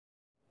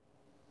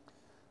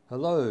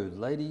Hello,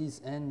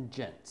 ladies and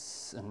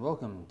gents, and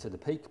welcome to the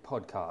Peak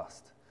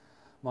Podcast.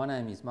 My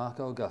name is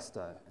Marco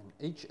Augusto, and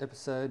each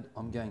episode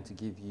I'm going to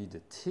give you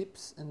the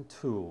tips and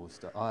tools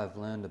that I have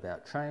learned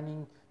about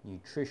training,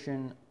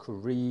 nutrition,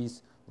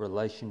 careers,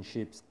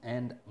 relationships,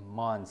 and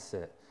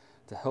mindset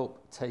to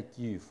help take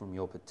you from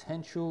your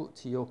potential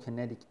to your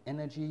kinetic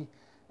energy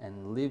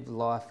and live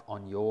life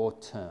on your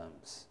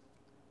terms.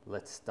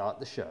 Let's start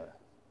the show.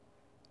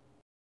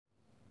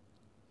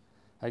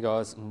 Hey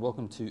guys, and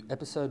welcome to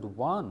episode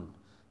 1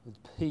 of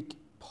the Peak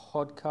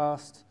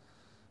Podcast.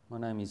 My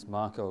name is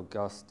Marco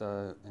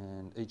Augusto,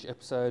 and each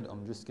episode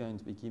I'm just going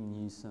to be giving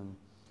you some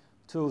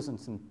tools and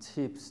some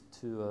tips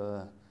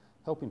to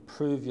help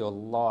improve your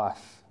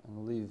life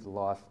and live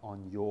life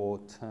on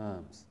your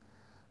terms.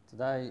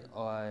 Today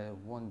I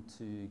want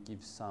to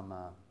give some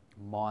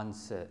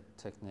mindset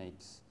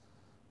techniques,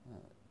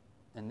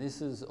 and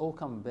this has all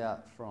come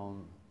about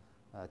from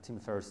Tim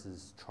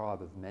Ferriss's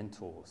Tribe of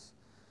Mentors.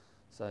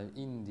 So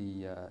in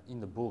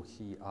the book,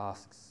 he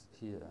asks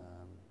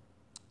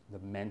the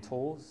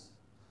mentors,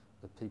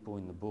 the people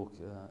in the book,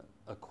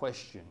 a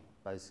question,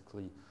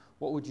 basically,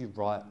 what would you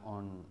write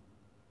on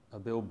a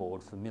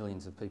billboard for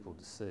millions of people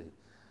to see?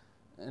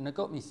 And it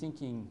got me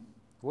thinking,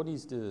 what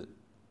is the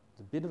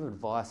bit of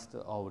advice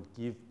that I would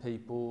give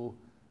people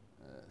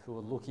who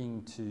are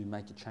looking to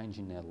make a change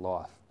in their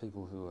life,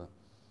 people who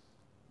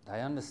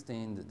they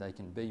understand that they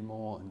can be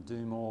more and do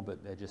more,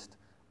 but they're just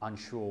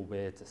unsure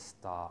where to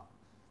start.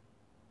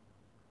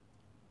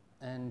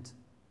 And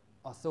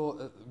I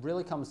thought it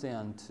really comes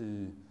down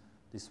to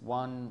this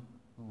one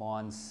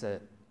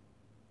mindset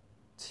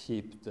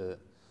tip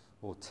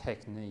or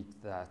technique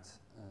that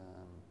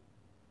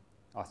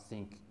I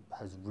think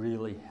has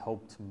really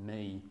helped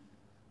me,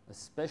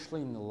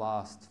 especially in the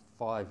last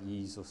 5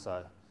 years or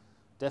so.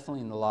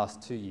 Definitely in the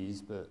last 2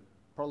 years, but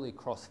probably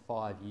across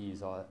 5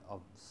 years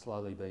I've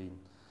slowly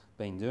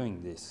been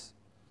doing this.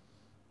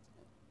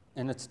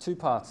 And it's two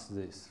parts to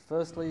this.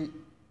 Firstly,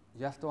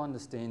 you have to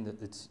understand that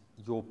it's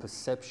your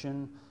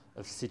perception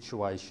of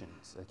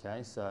situations,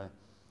 okay? So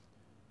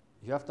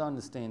you have to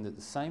understand that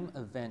the same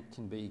event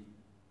can be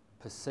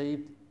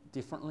perceived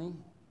differently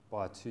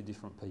by two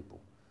different people.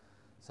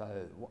 So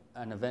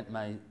an event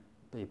may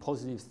be a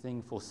positive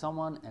thing for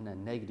someone and a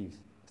negative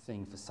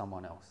thing for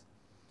someone else.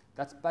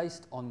 That's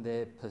based on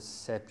their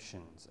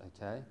perceptions,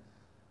 okay?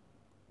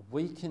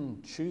 We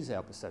can choose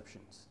our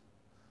perceptions.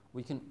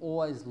 We can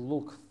always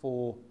look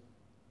for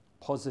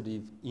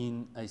positive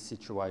in a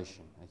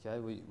situation, okay?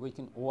 We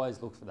can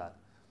always look for that.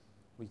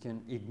 We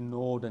can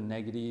ignore the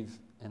negative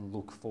and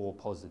look for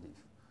positive.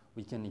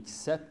 We can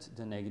accept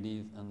the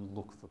negative and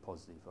look for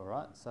positive, all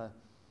right? So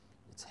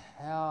it's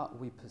how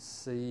we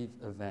perceive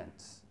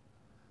events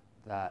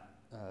that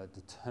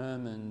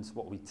determines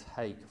what we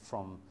take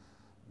from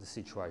the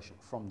situation,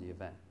 from the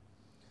event.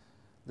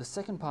 The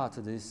second part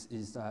of this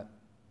is that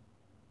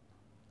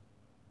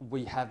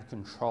we have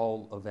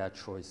control of our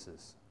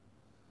choices.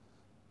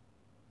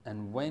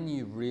 And when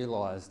you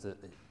realise that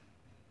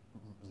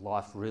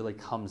life really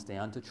comes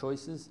down to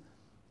choices,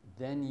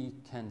 then you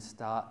can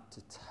start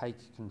to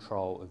take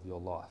control of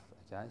your life,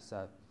 okay?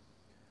 So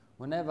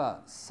whenever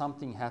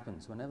something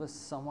happens, whenever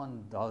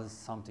someone does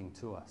something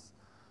to us,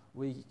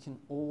 we can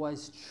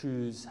always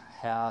choose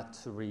how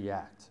to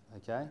react,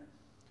 okay?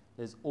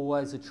 There's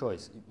always a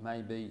choice. It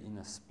may be in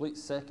a split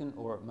second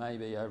or it may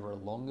be over a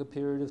longer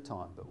period of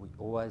time, but we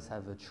always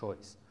have a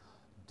choice.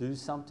 Do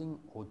something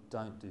or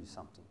don't do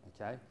something,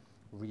 okay?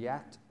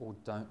 React or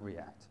don't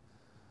react.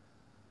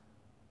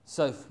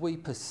 So if we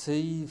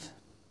perceive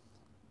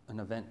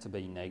an event to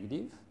be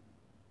negative,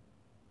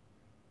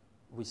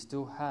 we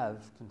still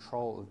have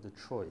control of the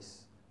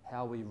choice,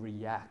 how we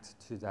react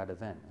to that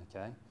event,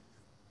 okay?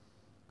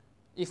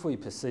 If we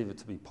perceive it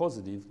to be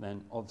positive,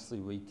 then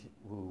obviously we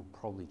will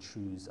probably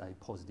choose a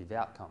positive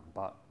outcome.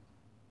 But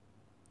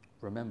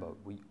remember,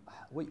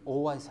 we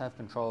always have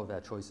control of our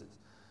choices.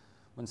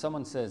 When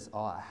someone says,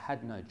 "Oh, I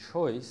had no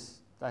choice,"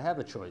 they have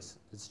a choice.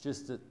 It's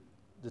just that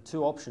the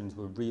two options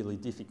were really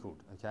difficult,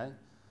 okay?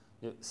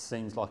 It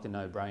seems like a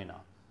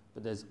no-brainer,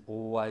 but there's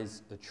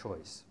always a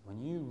choice.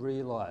 When you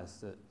realise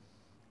that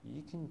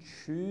you can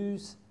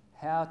choose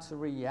how to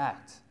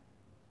react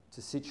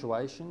to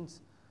situations,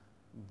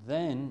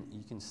 then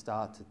you can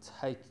start to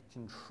take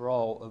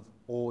control of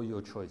all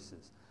your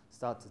choices.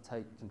 Start to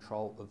take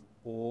control of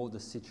all the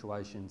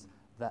situations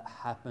that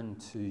happen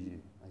to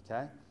you,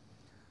 okay?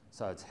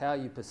 So it's how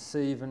you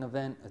perceive an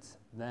event, it's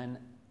then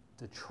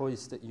the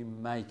choice that you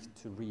make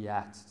to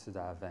react to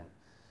that event.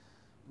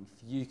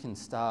 If you can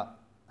start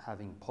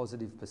having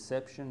positive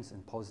perceptions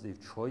and positive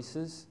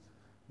choices,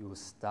 you will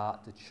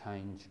start to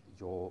change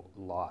your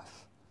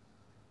life.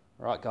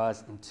 All right,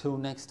 guys, until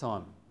next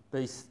time,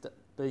 be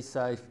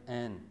safe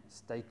and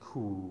stay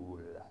cool.